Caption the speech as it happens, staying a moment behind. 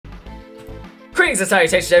Greetings and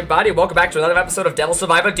salutations, everybody. Welcome back to another episode of Devil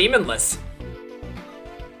Survivor Demonless.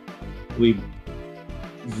 We've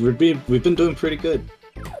been doing pretty good.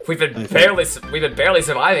 We've been barely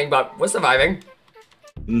surviving, but we're surviving.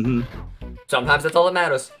 Mm-hmm. Sometimes that's all that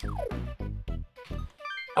matters.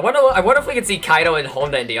 I wonder if we can see Kaido and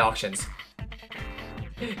Honda in the auctions.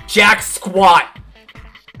 Jack squat.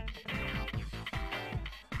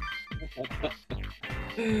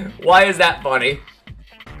 Why is that funny?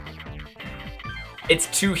 It's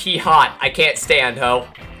too hot. I can't stand, ho.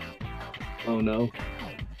 Oh no.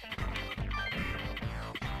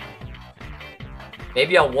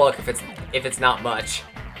 Maybe I'll look if it's not much.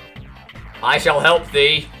 I shall help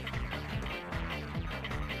thee.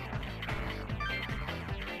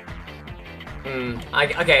 Okay,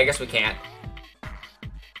 I guess we can't.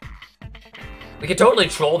 We could totally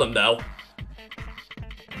troll them, though.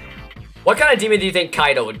 What kind of demon do you think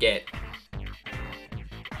Kaido would get?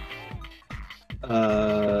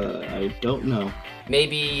 I don't know.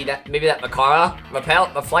 Maybe that Makara?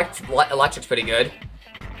 Reflect Electric's pretty good.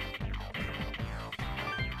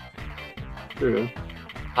 True.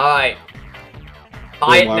 Alright.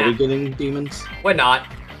 Wait, why are we getting demons? We're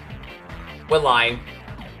not. We're lying.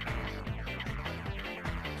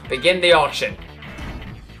 Begin the auction.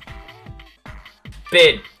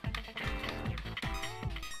 Bid.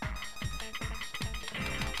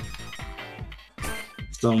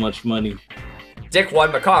 So much money. Dick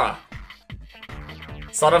 1 Makara.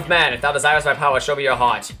 Son of man, if thou desires my power, show me your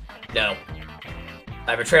heart. No.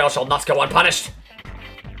 Thy betrayal shall not go unpunished.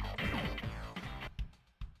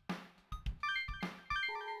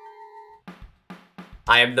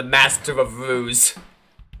 I am the master of ruse.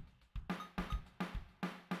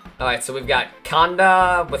 Alright, so we've got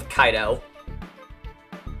Kanda with Kaido.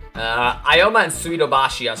 Ioma and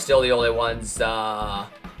Suidobashi are still the only ones we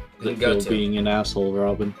can go to. Being an asshole,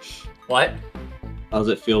 Robin. What? How does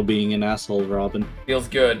it feel being an asshole, Robin? Feels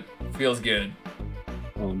good. Feels good.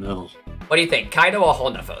 Oh no. What do you think, Kaido or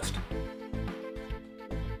Honda first?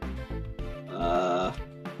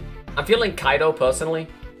 I'm feeling Kaido personally.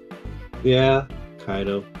 Yeah,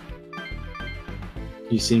 Kaido.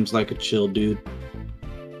 He seems like a chill dude.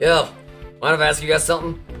 Yo, mind if I ask you guys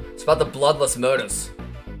something? It's about the bloodless murders.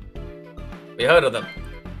 We heard of them.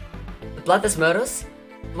 The bloodless murders?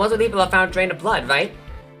 The ones where people have found drained of blood, right?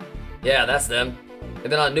 Yeah, that's them. They've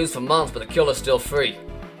been on the news for months, but the killer's still free.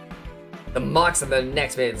 The marks on their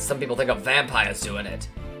necks made some people think of vampires doing it.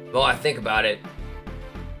 The more I think about it,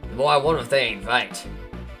 the more I wonder if they ain't right.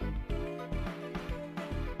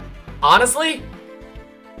 Honestly?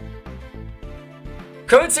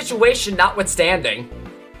 Current situation notwithstanding,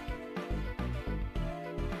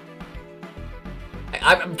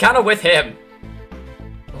 I'm kind of with him.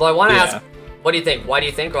 Although I want to ask, what do you think? Why do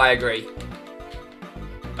you think, or I agree?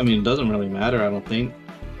 I mean, it doesn't really matter, I don't think.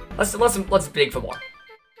 Let's dig for more.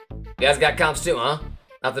 You guys got comps too, huh?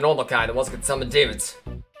 Not the normal kind, the ones that can summon demons.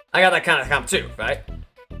 I got that kind of comp too, right?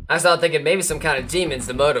 I started thinking maybe some kind of demon's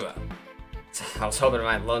the murderer. I was hoping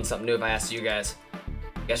I might learn something new if I asked you guys.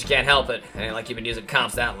 Guess you can't help it. It ain't like you've been using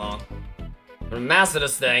comps that long. I'm gonna master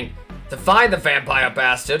this thing to find the vampire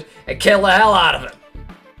bastard and kill the hell out of him.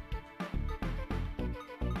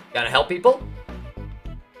 Gotta help people?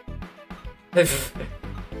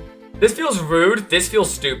 This feels rude. This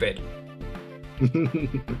feels stupid. You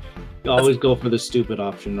always go for the stupid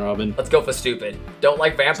option, Robin. Let's go for stupid. Don't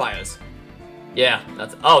like vampires. Yeah,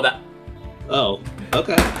 that's... Oh,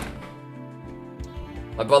 okay.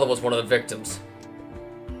 My brother was one of the victims.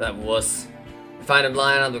 That wuss. I find him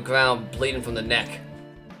lying on the ground, bleeding from the neck.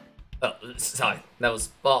 Oh, sorry. That was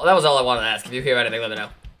all I wanted to ask. If you hear anything, let me know.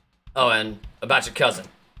 Oh, and about your cousin.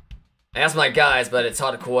 I asked my guys, but it's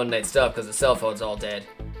hard to coordinate stuff because the cell phone's all dead.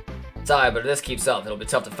 Sorry, but if this keeps up, it'll be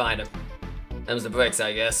tough to find him. Them's the breaks,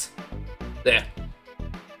 I guess. There.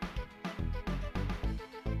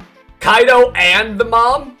 Kaido and the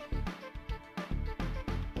mom?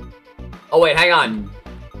 Oh wait, hang on.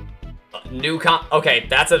 Okay,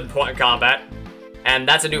 that's an important combat. And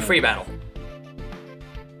that's a new free battle.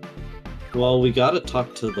 Well, we gotta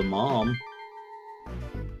talk to the mom.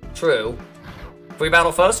 True. Free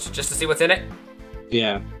battle first, just to see what's in it?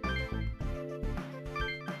 Yeah.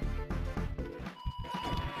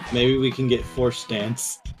 Maybe we can get force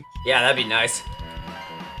stance. Yeah, that'd be nice.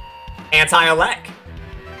 Anti-elect.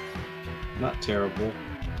 Not terrible.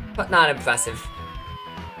 But not impressive.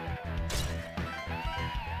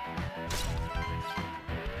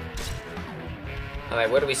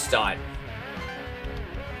 Alright, where do we start?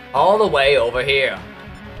 All the way over here.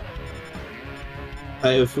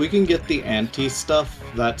 If we can get the anti stuff,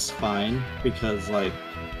 that's fine, because, like,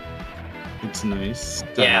 it's nice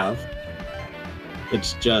to have.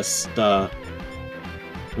 It's just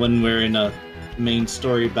when we're in a main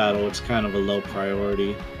story battle, it's kind of a low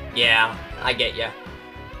priority. Yeah, I get ya.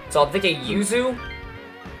 So I'm thinking Yuzu,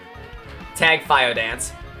 tag Fire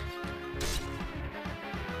Dance,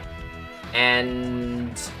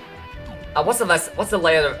 and what's the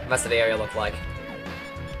layer the rest of the area look like?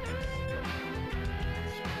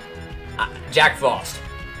 Jack Frost.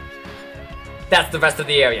 That's the rest of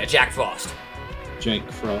the area, Jack Frost. Jack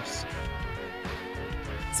Frost.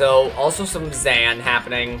 So also some Zan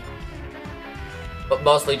happening, but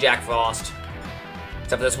mostly Jack Frost.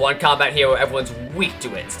 Except for this one combat here where everyone's weak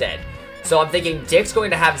to it instead. So I'm thinking Dick's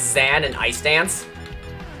going to have Zan and Ice Dance.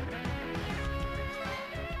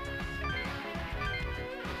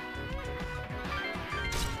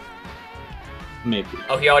 Maybe.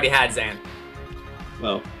 Oh, he already had Zan.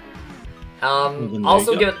 Well.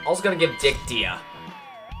 Also gonna give Dick Dia.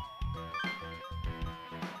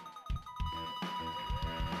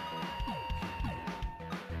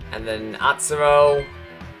 And then Atsuro.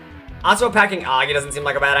 Atsuro packing Agi doesn't seem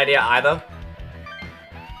like a bad idea either.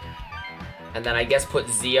 And then I guess put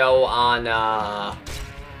Zio on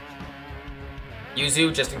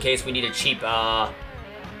Yuzu just in case we need a cheap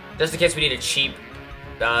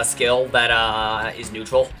skill that is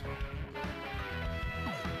neutral.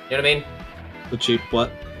 You know what I mean? The cheap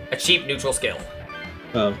what? A cheap neutral skill.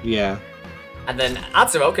 Oh, yeah. And then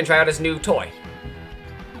Atsuro can try out his new toy.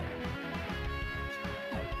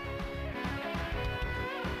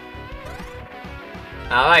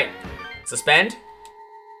 Alright. Suspend.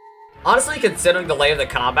 Honestly, considering the lay of the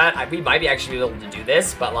combat, we might be actually able to do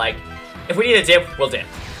this, but like, if we need a dip, we'll dip.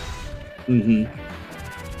 Mm-hmm.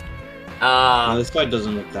 This fight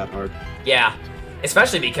doesn't look that hard. Yeah.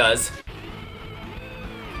 Especially because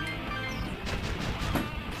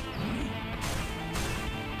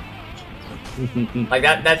like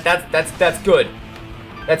that's good.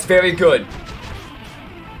 That's very good.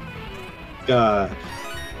 God.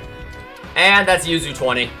 And that's Yuzu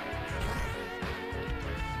 20.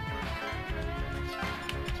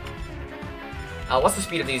 What's the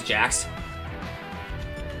speed of these jacks?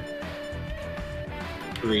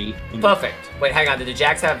 3. Perfect. Wait, hang on. Did the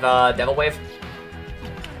jacks have Devil Wave?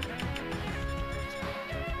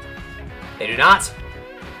 They do not.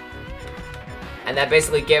 And that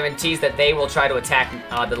basically guarantees that they will try to attack,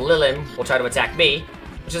 the Lilim will try to attack me,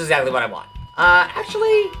 which is exactly what I want.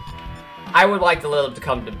 Actually, I would like the Lilith to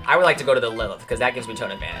come to, I would like to go to the Lilith, because that gives me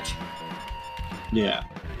turn advantage. Yeah.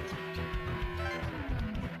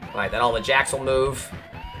 Alright, then all the jacks will move.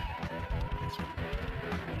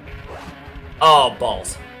 Oh,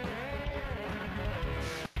 balls.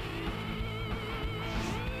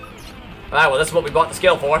 Alright, well this is what we bought the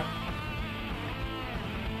skill for.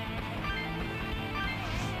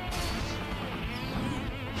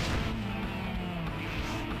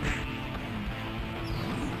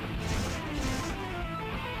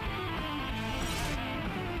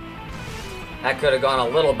 That could have gone a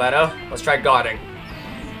little better. Let's try guarding.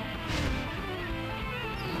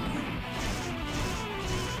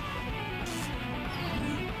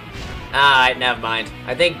 Alright, never mind.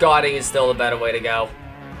 I think guarding is still the better way to go.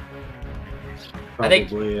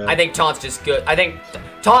 Probably, yeah. I think taunt's just good. I think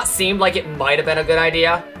taunt seemed like it might have been a good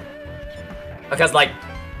idea. Because, like,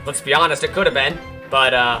 let's be honest, it could have been.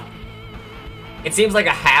 But, it seems like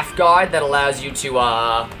a half guard that allows you to,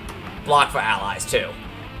 block for allies, too.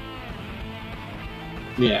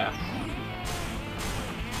 Yeah.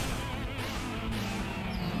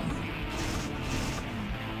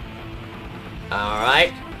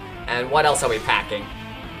 Alright. And what else are we packing?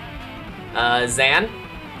 Zan?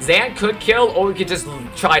 Zan could kill, or we could just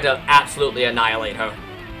try to absolutely annihilate her.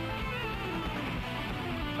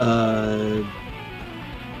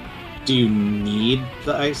 Do you need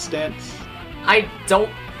the ice dance? I don't...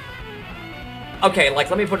 Okay, like,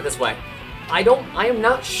 let me put it this way. I am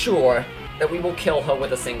not sure that we will kill her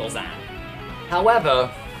with a single Zan. However,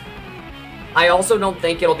 I also don't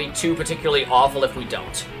think it'll be too particularly awful if we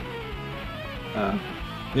don't.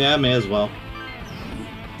 Yeah, may as well.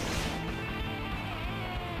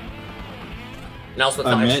 And also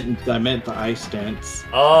I meant the ice dance.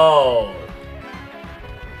 Oh.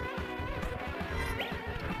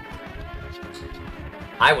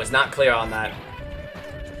 I was not clear on that.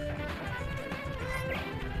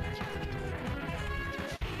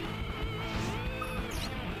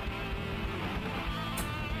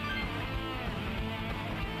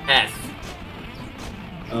 F.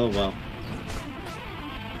 Oh well.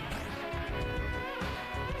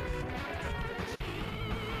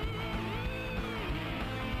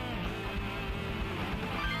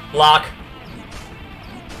 Block.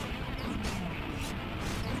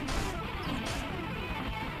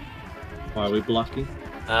 Why are we blocking?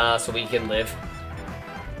 So we can live.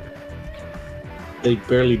 They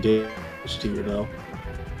barely did to you though.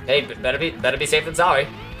 Hey, better be safe than sorry.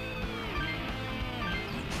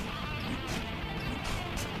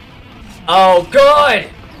 Oh, good!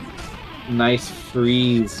 Nice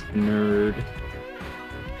freeze, nerd.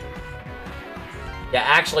 Yeah,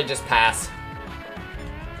 actually just pass.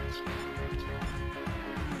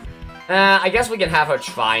 I guess we can have her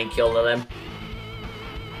try and kill Lilim.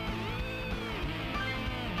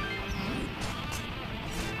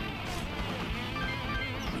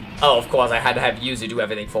 Oh, of course, I had to have Yuzu do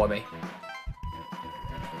everything for me.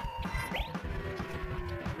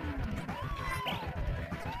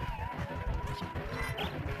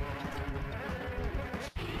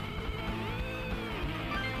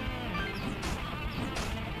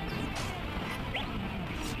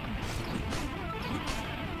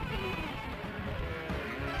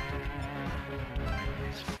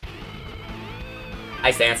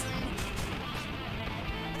 Ice Dance.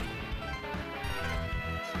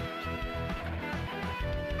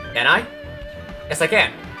 Can I? Yes, I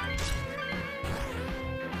can.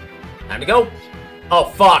 Time to go. Oh,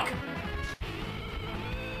 fuck.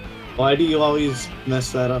 Why do you always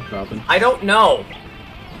mess that up, Robin? I don't know.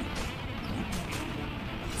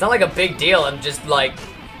 It's not like a big deal. I'm just like,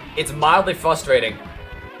 it's mildly frustrating.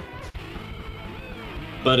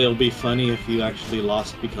 But it'll be funny if you actually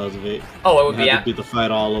lost because of it. Oh, it would be. Have to be the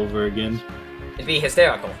fight all over again. It'd be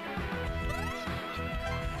hysterical.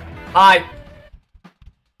 Hi.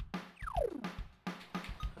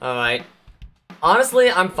 Alright.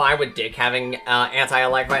 Honestly, I'm fine with Dick having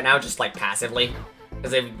anti-alike right now, just like passively.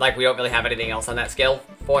 Because like we don't really have anything else on that skill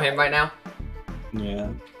for him right now.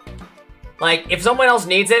 Yeah. Like, if someone else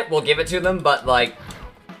needs it, we'll give it to them, but like...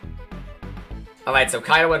 Alright, so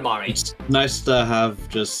Kaido and Mari. It's nice to have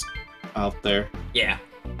just out there. Yeah.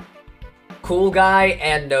 Cool guy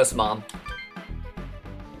and Nurse Mom.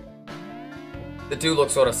 The dude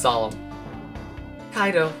looks sort of solemn.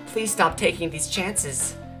 Kaido, please stop taking these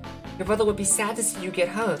chances. Your brother would be sad to see you get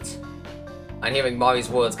hurt. On hearing Mari's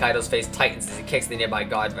words, Kaido's face tightens as he kicks the nearby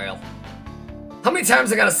guardrail. How many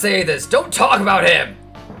times I gotta say this? Don't talk about him!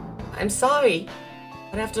 I'm sorry,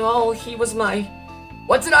 but after all, he was my...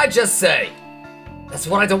 What did I just say? That's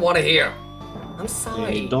what I don't want to hear. I'm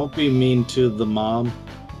sorry. Hey, don't be mean to the mom.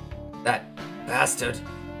 That bastard.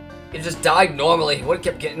 He just died normally. He would've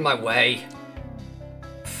kept getting in my way.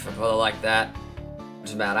 For a brother like that.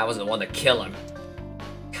 Just mad I wasn't the one to kill him.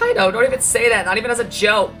 Kaido, don't even say that, not even as a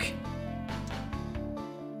joke.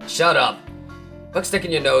 Shut up. Quit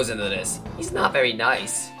sticking your nose into this. He's not very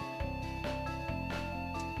nice.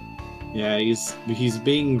 Yeah, he's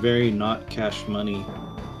being very not cash money.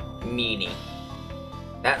 Meanie.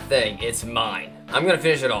 That thing, it's mine. I'm gonna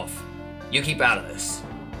finish it off. You keep out of this.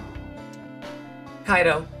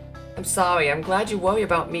 Kaido, I'm sorry. I'm glad you worry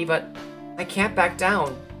about me, but I can't back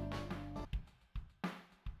down.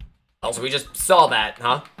 Also, we just saw that,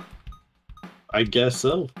 huh? I guess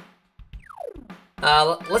so.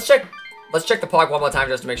 Let's check the park one more time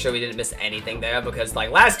just to make sure we didn't miss anything there, because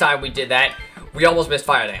like last time we did that, we almost missed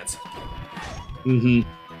Fire Dance. Mm-hmm.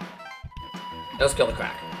 Let's kill the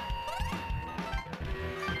crack.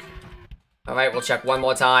 Alright, we'll check one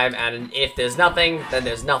more time, and if there's nothing, then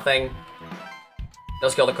there's nothing.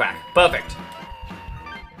 Let's kill the crack. Perfect.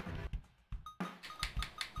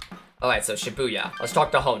 Alright, so Shibuya. Let's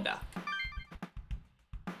talk to Honda.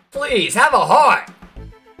 Please, have a heart!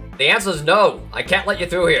 The answer's no. I can't let you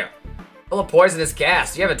through here. Full of poisonous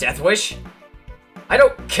gas. Do you have a death wish? I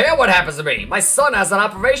don't care what happens to me. My son has an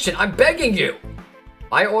operation. I'm begging you.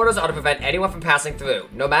 My orders are to prevent anyone from passing through,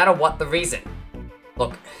 no matter what the reason.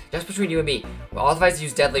 Look, just between you and me, we're authorized to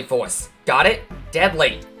use deadly force. Got it?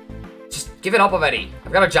 Deadly. Just give it up already.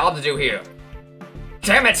 I've got a job to do here.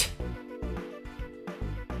 Damn it!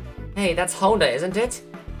 Hey, that's Honda, isn't it?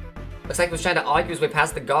 Looks like he was trying to argue his way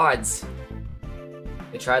past the guards.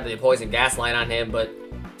 They tried the poison gas line on him, but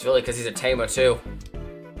it's really because he's a tamer too.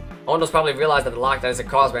 Honda's probably realized that the lockdown isn't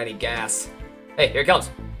caused by any gas. Hey, here he comes.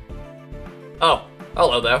 Oh,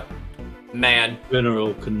 hello there. Man.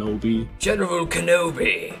 General Kenobi. General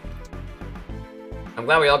Kenobi. I'm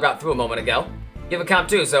glad we all got through a moment ago. You have a comp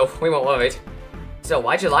too, so we weren't worried. So,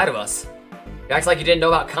 why'd you lie to us? You act like you didn't know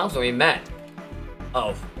about comps when we met.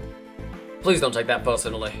 Oh. Please don't take that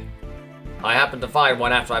personally. I happened to find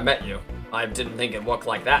one after I met you. I didn't think it worked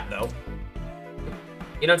like that, though.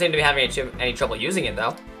 You don't seem to be having any trouble using it,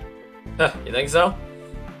 though. Huh, you think so?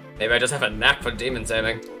 Maybe I just have a knack for demon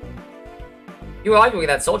taming. You were arguing with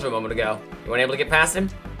that soldier a moment ago. You weren't able to get past him?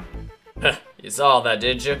 Huh, you saw all that,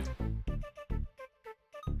 didn't you?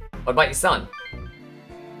 What about your son?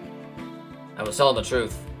 I was telling the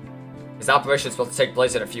truth. His operation is supposed to take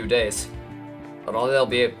place in a few days. But I'll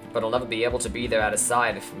never be able to be there at his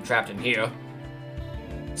side if I'm trapped in here.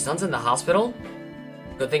 Son's in the hospital?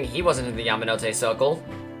 Good thing he wasn't in the Yamanote circle.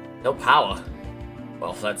 No power.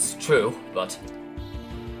 Well, that's true, but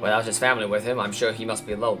without his family with him, I'm sure he must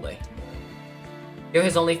be lonely. You're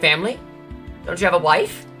his only family? Don't you have a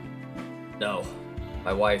wife? No.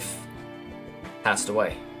 My wife passed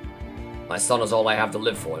away. My son is all I have to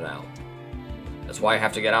live for now. That's why I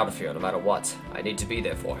have to get out of here no matter what. I need to be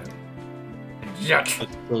there for him. Yuck!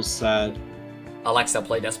 That's so sad. Alexa,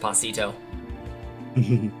 play Despacito.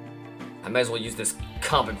 I may as well use this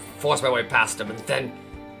comp and force my way past him, and then...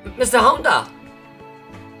 Mr. Honda!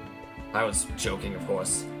 I was joking, of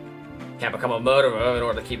course. Can't become a murderer in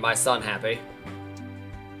order to keep my son happy.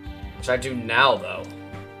 What should I do now, though?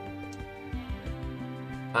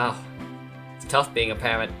 Wow. It's tough being a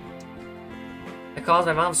parent. I caused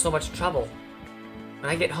my mom so much trouble. When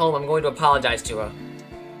I get home, I'm going to apologize to her.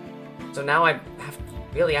 So now I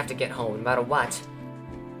really have to get home, no matter what.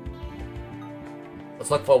 Let's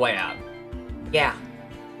look for a way out. Yeah.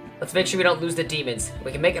 Let's make sure we don't lose the demons.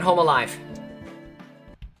 We can make it home alive.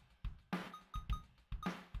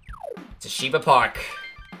 It's a Shiba Park.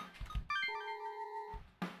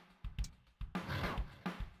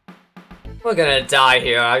 We're gonna die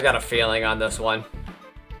here. I got a feeling on this one.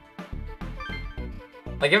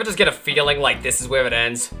 Like, you ever just get a feeling like this is where it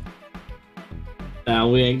ends? Nah,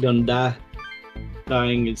 we ain't gonna die.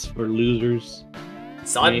 Dying is for losers.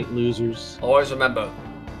 Son, we ain't losers. always remember,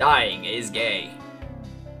 dying is gay.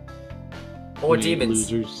 More We ain't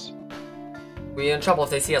demons. losers. We're in trouble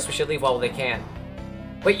if they see us. We should leave while they can.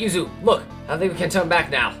 Wait, Yuzu, look. I think we can turn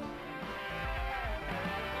back now.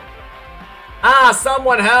 Ah,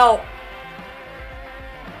 someone help!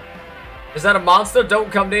 Is that a monster?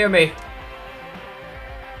 Don't come near me.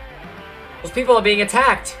 Those people are being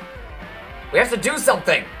attacked. We have to do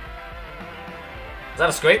something. Is that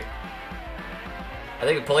a scrape? I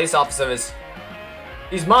think the police officer is...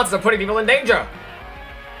 These monsters are putting people in danger.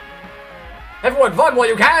 Everyone run while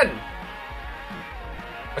you can.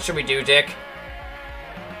 What should we do, Dick?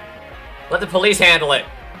 Let the police handle it.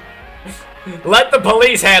 Let the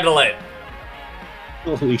police handle it.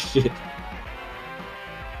 Holy shit.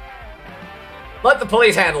 Let the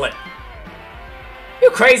police handle it. You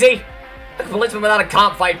crazy? The policeman without a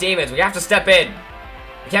comp fight demons. We have to step in.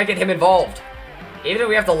 We can't get him involved. Even if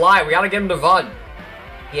we have to lie, we gotta get him to run.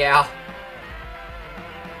 Yeah.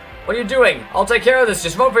 What are you doing? I'll take care of this.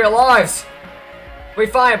 Just vote for your lives. We'll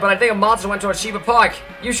be fine, but I think a monster went to a Shiba Park.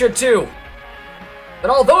 You should too. Then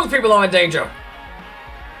all those people are in danger.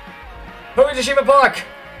 Hurry to Shiba Park.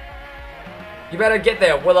 You better get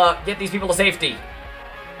there. We'll get these people to safety.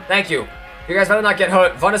 Thank you. You guys better not get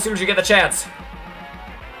hurt. Run as soon as you get the chance.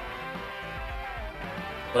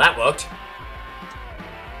 Well, that worked.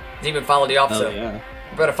 Demon followed the officer. Oh, yeah.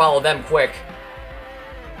 We better follow them quick.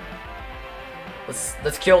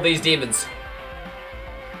 Let's kill these demons.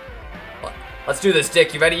 Let's do this,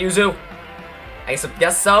 Dick. You ready, Yuzu? I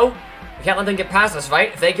guess so. We can't let them get past us,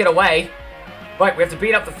 right? If they get away. Right, we have to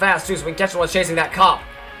beat up the fast, too, so we can catch the ones chasing that cop.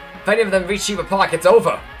 If any of them reach Shiba Park, it's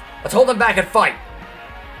over. Let's hold them back and fight.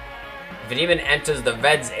 If a demon enters the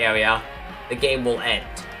Reds area, the game will end.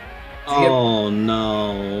 Oh,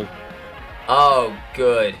 no. Oh,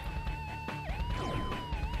 good.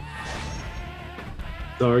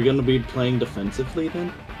 So are we gonna be playing defensively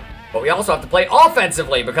then? But we also have to play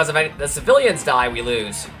offensively, because if the civilians die, we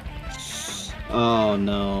lose. Oh,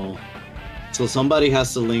 no. So somebody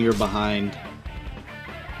has to linger behind.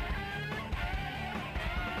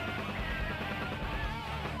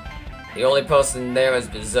 The only person there is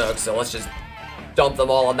Berserk, so let's just dump them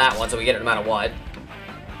all on that one so we get it no matter what.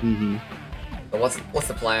 Mm-hmm. But what's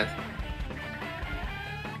the plan?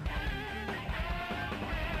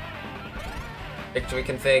 Victory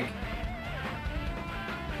config.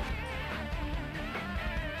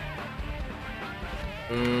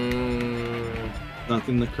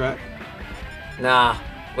 Nothing to crack? Nah.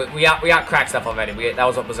 We got crack stuff already. That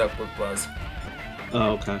was what Berserk was.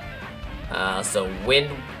 Oh, okay. So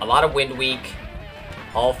a lot of wind weak,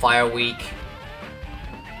 all fire weak,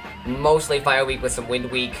 mostly fire weak with some wind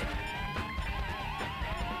weak,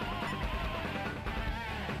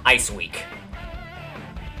 ice weak.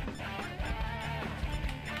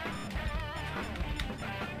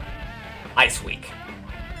 Ice weak.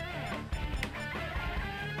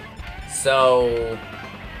 So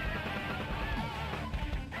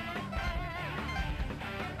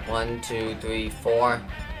 1, 2, 3, 4.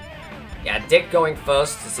 Yeah, Dick going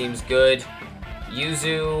first seems good.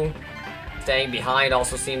 Yuzu staying behind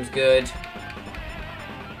also seems good.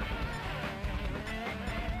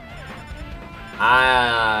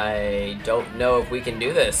 I don't know if we can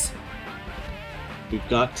do this. We've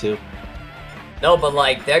got to. No, but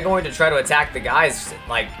like, they're going to try to attack the guys,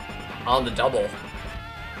 like, on the double.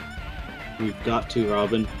 We've got to,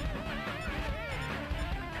 Robin.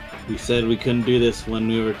 We said we couldn't do this when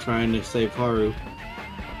we were trying to save Haru.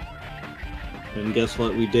 And guess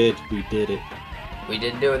what we did? We did it. We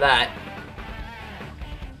didn't do that.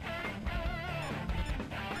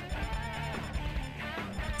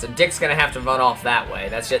 So Dick's gonna have to run off that way.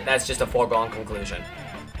 That's just a foregone conclusion.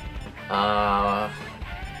 We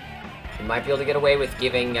might be able to get away with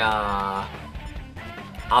giving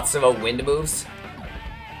Atsumo wind moves.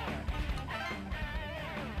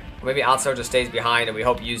 Or maybe Atsumo just stays behind and we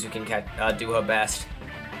hope Yuzu can do her best.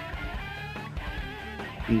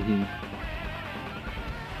 Mm-hmm.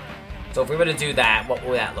 So if we were to do that, what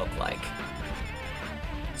would that look like?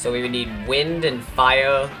 So we would need wind and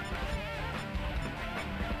fire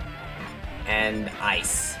and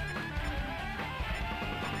ice.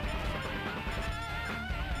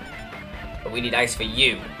 But we need ice for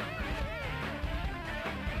you.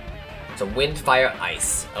 So wind, fire,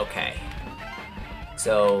 ice. Okay.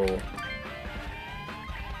 So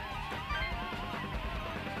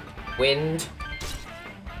wind,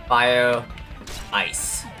 fire,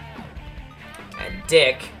 ice. And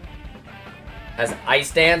Dick has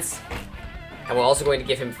Ice Dance, and we're also going to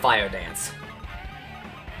give him Fire Dance.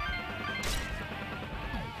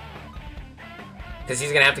 Because he's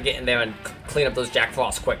going to have to get in there and clean up those Jack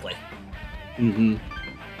Frost quickly. Mm-hmm.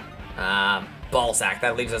 Ballsack,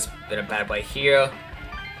 that leaves us in a bad way here.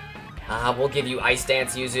 We'll give you Ice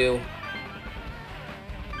Dance, Yuzu.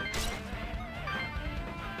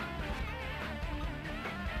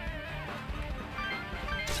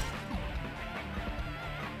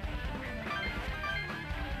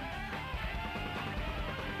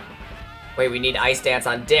 Wait, we need Ice Dance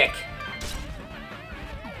on Dick.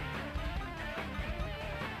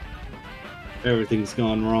 Everything's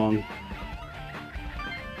gone wrong.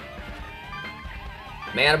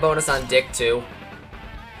 Mana bonus on Dick, too.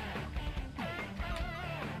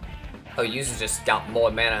 Oh, Yuzu just got more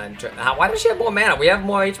mana. Why does she have more mana? We have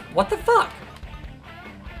more HP. What the fuck?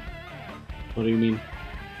 What do you mean?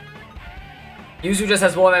 Yuzu just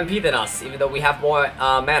has more MP than us, even though we have more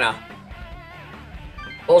mana.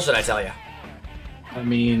 Bullshit, I tell you. I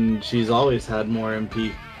mean, she's always had more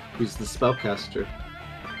MP. Who's the spellcaster?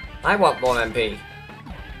 I want more MP.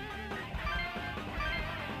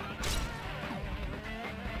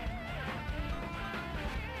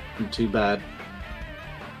 Too bad.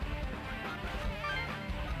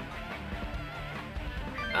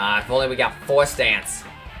 If only we got Force Dance.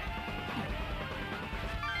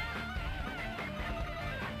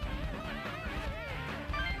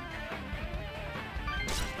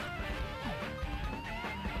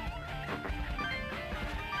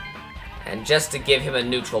 And just to give him a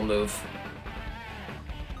neutral move.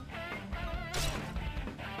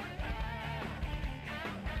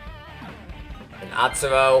 And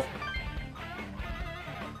Atsuro.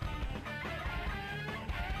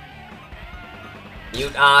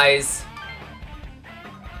 Mute Eyes.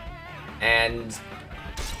 And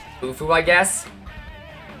Bufu, I guess.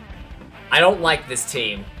 I don't like this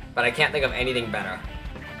team, but I can't think of anything better.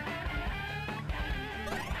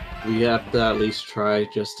 We have to at least try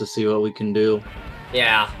just to see what we can do.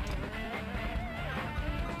 Yeah.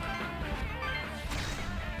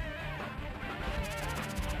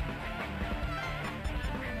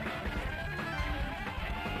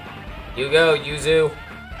 You go, Yuzu.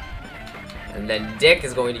 And then Dick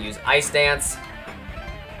is going to use Ice Dance.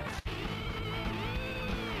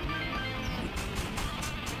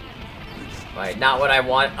 Right, not what I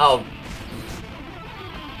want. Oh.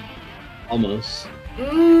 Almost.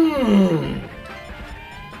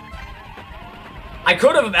 I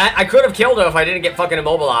could have killed her if I didn't get fucking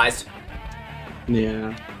immobilized.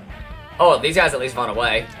 Yeah. Oh, these guys at least found a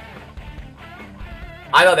way.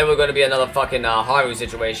 I thought they were going to be another fucking Haru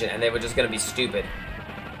situation, and they were just going to be stupid.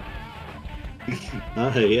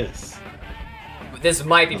 Yes. This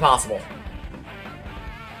might be possible.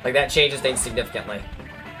 Like, that changes things significantly.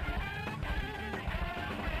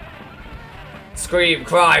 Scream,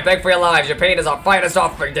 cry, beg for your lives. Your pain is our finest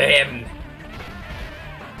offering to him.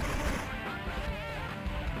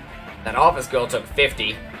 That office girl took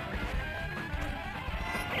 50.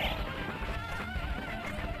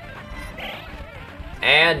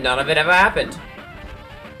 And none of it ever happened.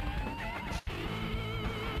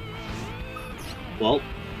 Well,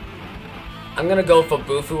 I'm gonna go for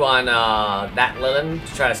Bufu on that Lilin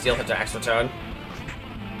to try to steal her extra turn.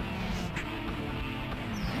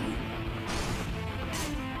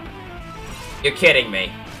 You're kidding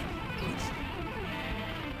me.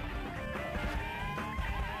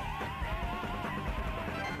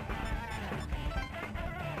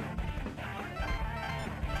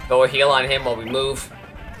 Go heal on him while we move.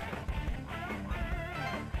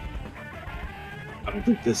 I don't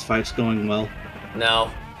think this fight's going well.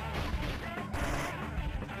 No.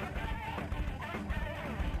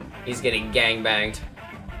 He's getting gangbanged.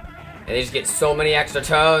 And they just get so many extra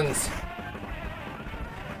turns.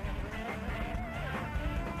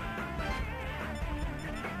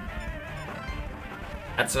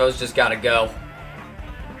 Atsumo's just gotta go.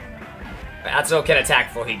 Atsumo can attack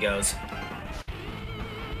before he goes.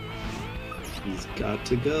 He's got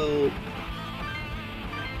to go.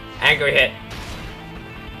 Angry hit.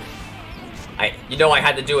 You know I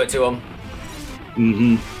had to do it to him.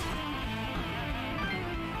 Mm-hmm.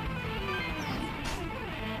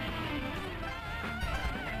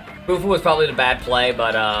 Fufu was probably the bad play,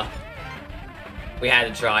 but we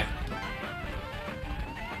had to try.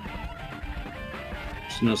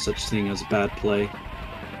 There's no such thing as bad play.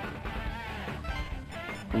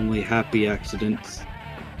 Only happy accidents.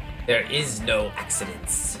 There is no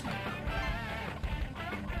accidents.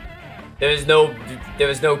 There is no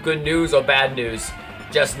good news or bad news.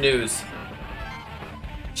 Just news.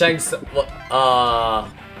 Cheng's I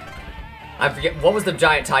forget what was the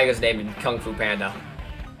giant tiger's name in Kung Fu Panda.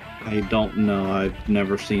 I don't know. I've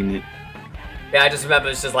never seen it. Yeah, I just remember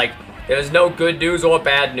it's just like there's no good news or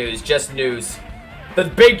bad news, just news. The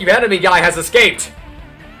big enemy guy has escaped.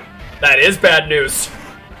 That is bad news.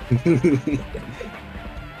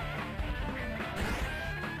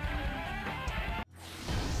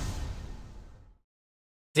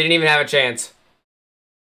 Didn't even have a chance.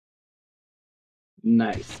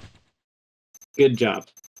 Nice. Good job.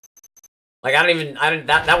 Like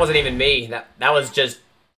that wasn't even me. That was just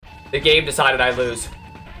the game decided I lose.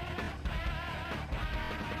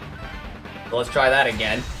 So let's try that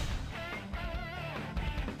again.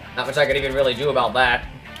 Not much I could even really do about that.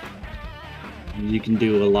 You can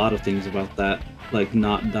do a lot of things about that, like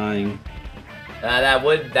not dying. That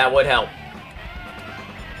would help.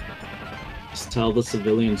 Just tell the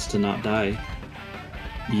civilians to not die.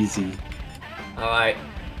 Easy. Alright.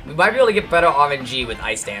 We might be able to get better RNG with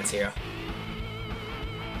Ice Dance here.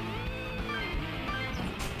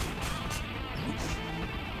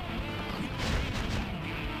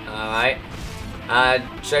 Alright.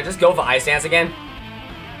 Should I just go for Ice Dance again?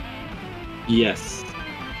 Yes.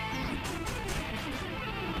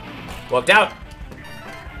 Worked out.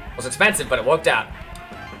 Was expensive, but it worked out.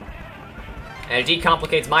 And it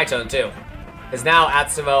decomplicates my turn, too. Because now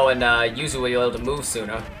Atsumo and Yuzu will be able to move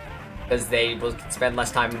sooner. Because they will spend less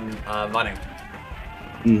time running.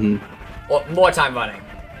 Mm-hmm. Or more time running.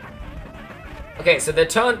 Okay, so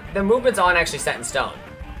their movements aren't actually set in stone.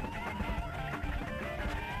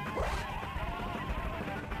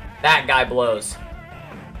 That guy blows.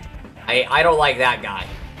 I don't like that guy.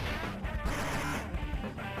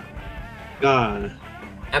 God.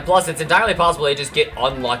 And plus, it's entirely possible they just get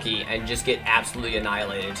unlucky and just get absolutely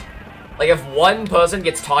annihilated. Like, if one person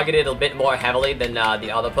gets targeted a bit more heavily than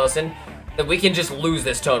the other person, then we can just lose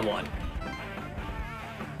this turn one.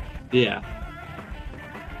 Yeah.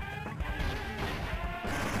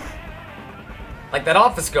 Like that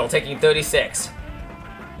office girl taking 36.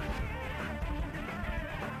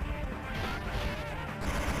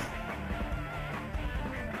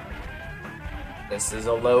 This is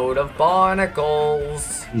a load of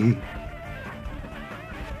barnacles.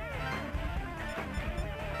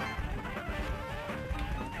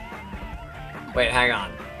 Wait, hang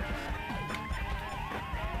on.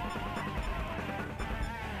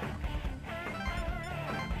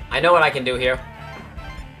 I know what I can do here.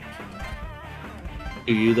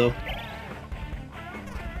 Do you, though?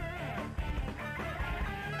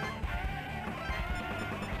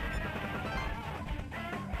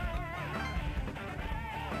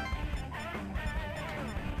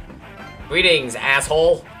 Greetings,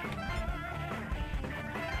 asshole.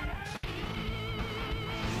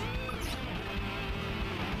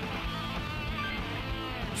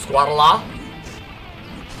 Squaddle.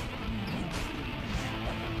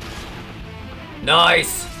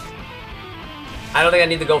 Nice. I don't think I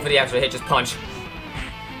need to go for the extra hit, just punch.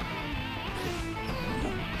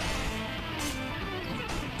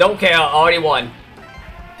 Don't care, already won.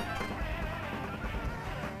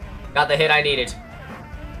 Got the hit I needed.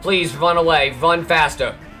 Please run away, run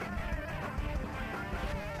faster.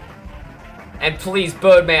 And please,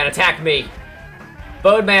 Birdman, attack me.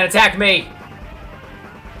 Birdman, attack me.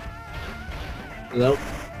 Nope.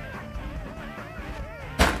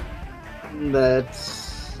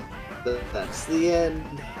 That's the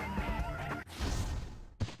end.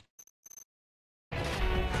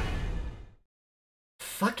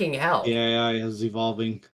 Fucking hell. The AI is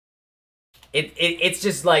evolving. It's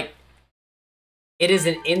just like It is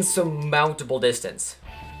an insurmountable distance.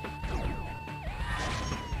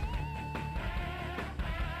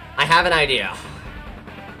 I have an idea.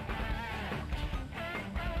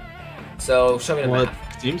 So, show me the map.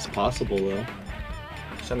 It seems possible, though.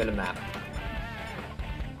 Show me the map.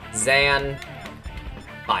 Zan.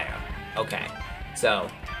 Fire. Okay. So,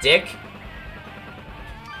 Dick.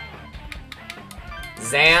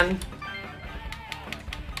 Zan.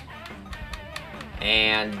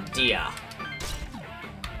 And Dia.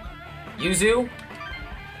 Yuzu.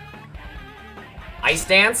 Ice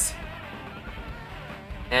Dance.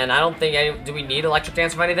 And I don't think do we need Electric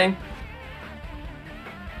Dance for anything?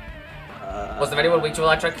 Was there anyone weak to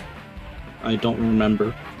Electric? I don't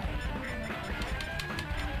remember.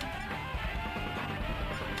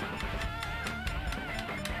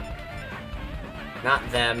 Not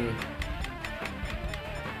them.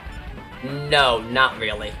 No, not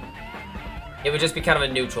really. It would just be kind of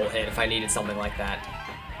a neutral hit if I needed something like that.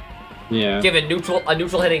 Yeah. Given a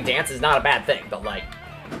neutral hitting dance is not a bad thing, but like...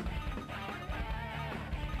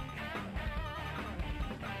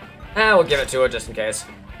 we'll give it to her just in case.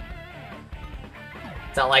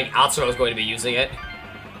 It's not like Atsuro's going to be using it.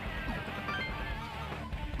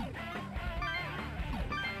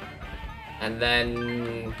 And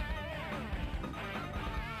then...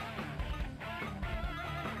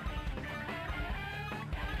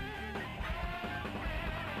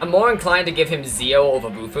 I'm more inclined to give him Zeo over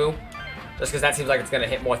Bufu. Just because that seems like it's going to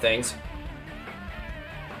hit more things.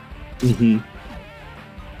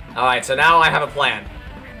 Alright, so now I have a plan.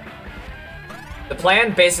 The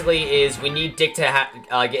plan basically is we need Dick to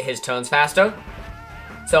get his turns faster.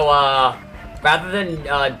 So, rather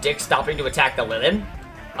than Dick stopping to attack the Lilin,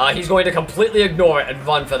 he's going to completely ignore it and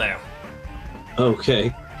run for there.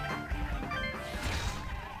 Okay.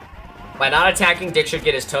 By not attacking, Dick should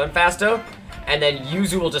get his turn faster, and then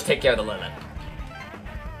Yuzu will just take care of the Lilin.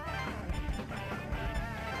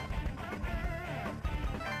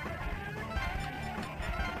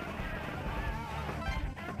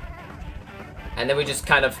 And then we just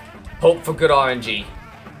kind of hope for good RNG.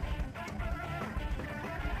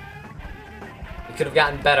 We could have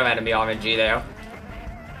gotten better enemy RNG there.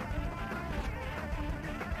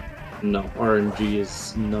 No, RNG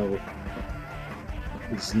is no.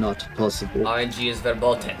 It's not possible. RNG is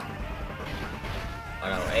verboten.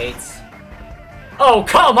 108. Oh,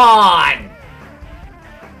 come on!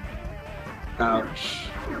 Ouch.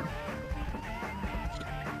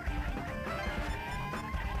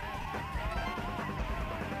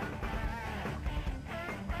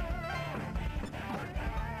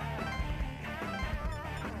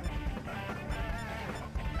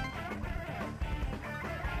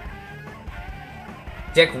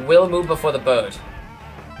 Dick will move before the bird.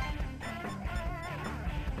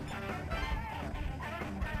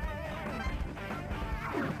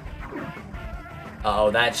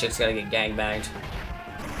 Uh-oh, that shit's gonna get gangbanged.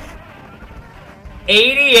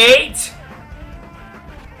 88?!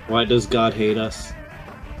 Why does God hate us?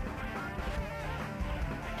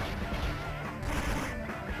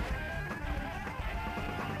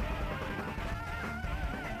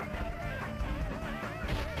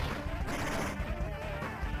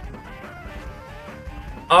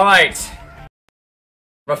 Alright.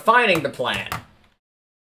 Refining the plan.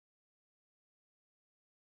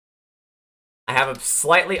 I have a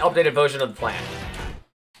slightly updated version of the plan.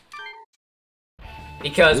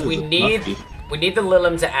 Because we need the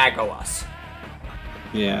Lilim to aggro us.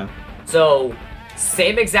 Yeah. So,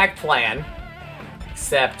 same exact plan,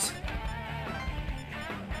 except...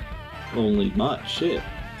 Only not shit.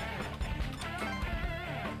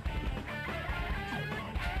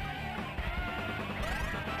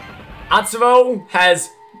 Atsuro has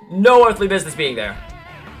no earthly business being there.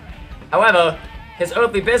 However, his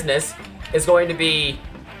earthly business is going to be...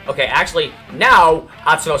 Okay, actually, now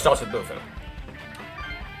Atsuro starts with Bufu.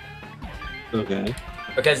 Okay.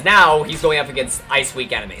 Because now he's going up against ice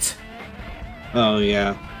weak enemies. Oh,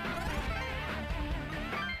 yeah.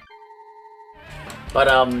 But,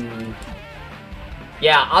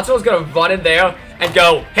 yeah, Atsuro's gonna run in there and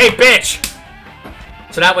go, "Hey, bitch!"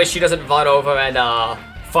 So that way she doesn't run over and,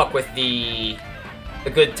 fuck with the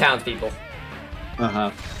good townspeople.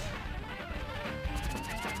 Uh-huh.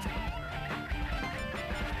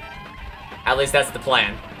 At least that's the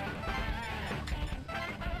plan.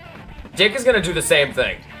 Jake is gonna do the same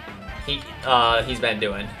thing. He's been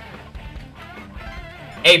doing.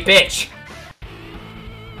 Hey, bitch!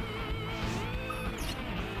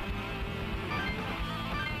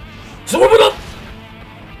 Swoop it up!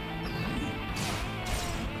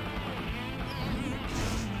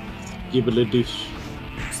 Give it a douche.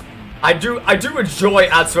 I do enjoy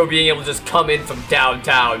Atsuro being able to just come in from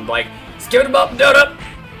downtown, like, scoot him up, dude up!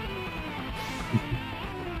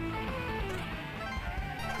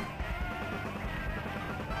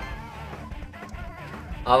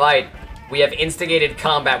 Alright, we have instigated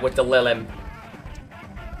combat with the Lilim.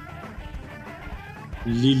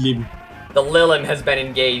 Lilim. The Lilim has been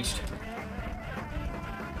engaged.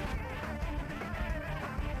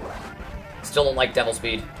 Still don't like Devil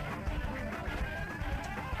Speed.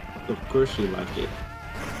 Of course you like it.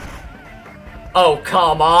 Oh,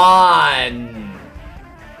 come on!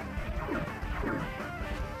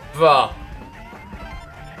 Bruh.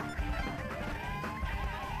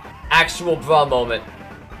 Actual bruh moment.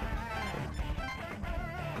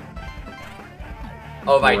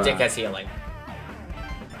 Oh, right, Bruh. Dick has healing.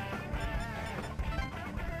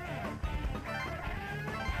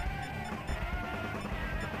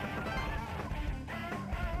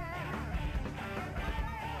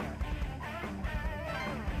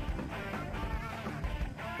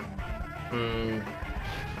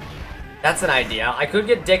 That's an idea. I could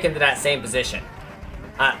get Dick into that same position.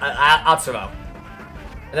 Atsuro.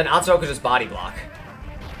 And then Atsuro could just body block.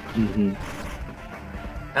 Mm-hmm.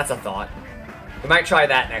 That's a thought. We might try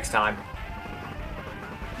that next time.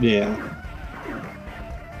 Yeah.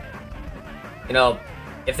 You know,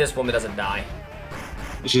 if this woman doesn't die.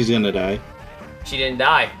 She's gonna die. She didn't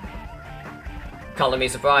die. Calling me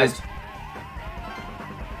surprised.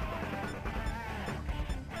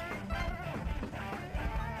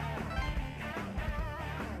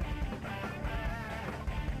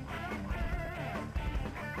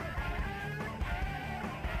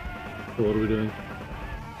 So what are we doing?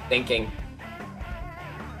 Thinking.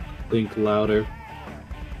 Think louder.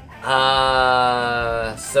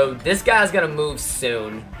 So this guy's gonna move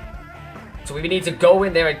soon. So we need to go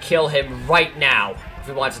in there and kill him right now if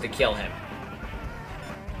we wanted to kill him.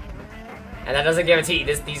 And that doesn't guarantee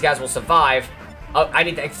these guys will survive. Oh, I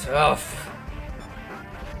need to... Oh.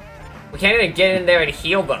 We can't even get in there and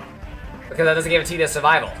heal them. Because that doesn't guarantee their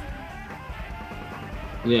survival.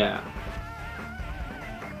 Yeah.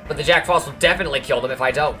 But the Jack Frost will definitely kill them if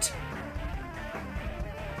I don't.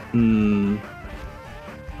 Hmm.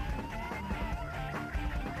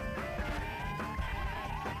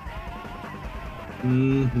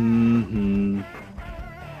 Mm-hmm.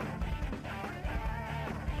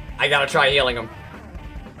 I gotta try healing him.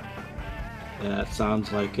 Yeah, it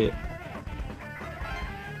sounds like it.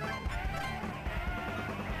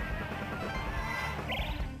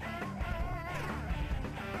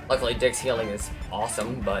 Luckily, Dick's healing is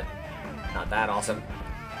awesome, but not that awesome.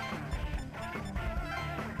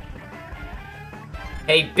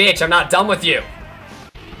 Hey, bitch, I'm not done with you!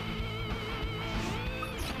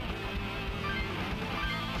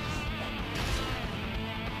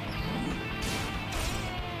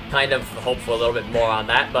 Kind of hope for a little bit more on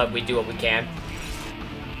that, but we do what we can.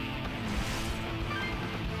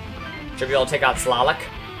 Should be able to take out Slalak.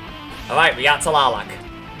 Alright, we got Slalak.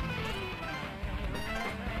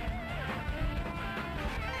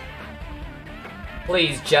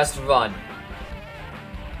 Please, just run.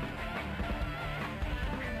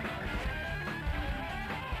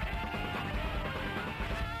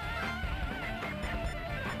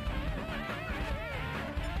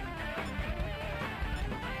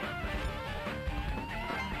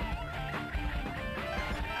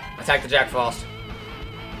 Attack the Jack Frost.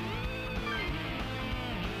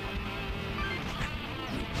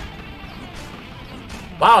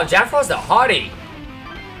 Wow, Jack Frost is hardy.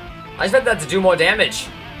 I expect that to do more damage.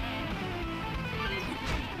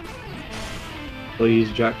 Well,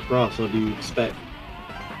 he's Jack Frost, what do you expect?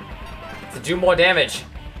 To do more damage.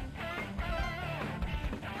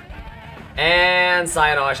 And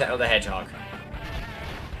Sayonara Shadow the Hedgehog.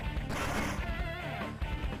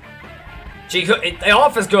 She could, the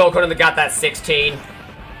office girl couldn't have got that 16.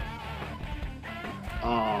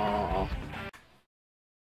 Aww.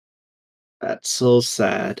 That's so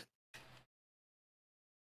sad.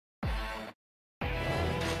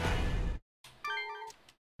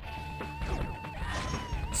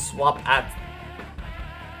 Swap at...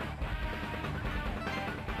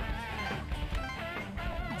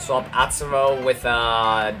 Swap Atsuro with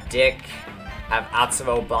Dick. Have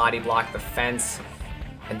Atsuro body block the fence.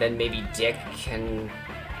 And then maybe Dick can...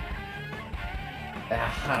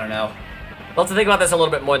 I don't know. We'll have to think about this a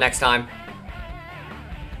little bit more next time.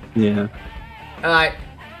 Yeah. Alright.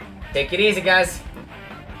 Take it easy, guys.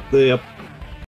 Yep.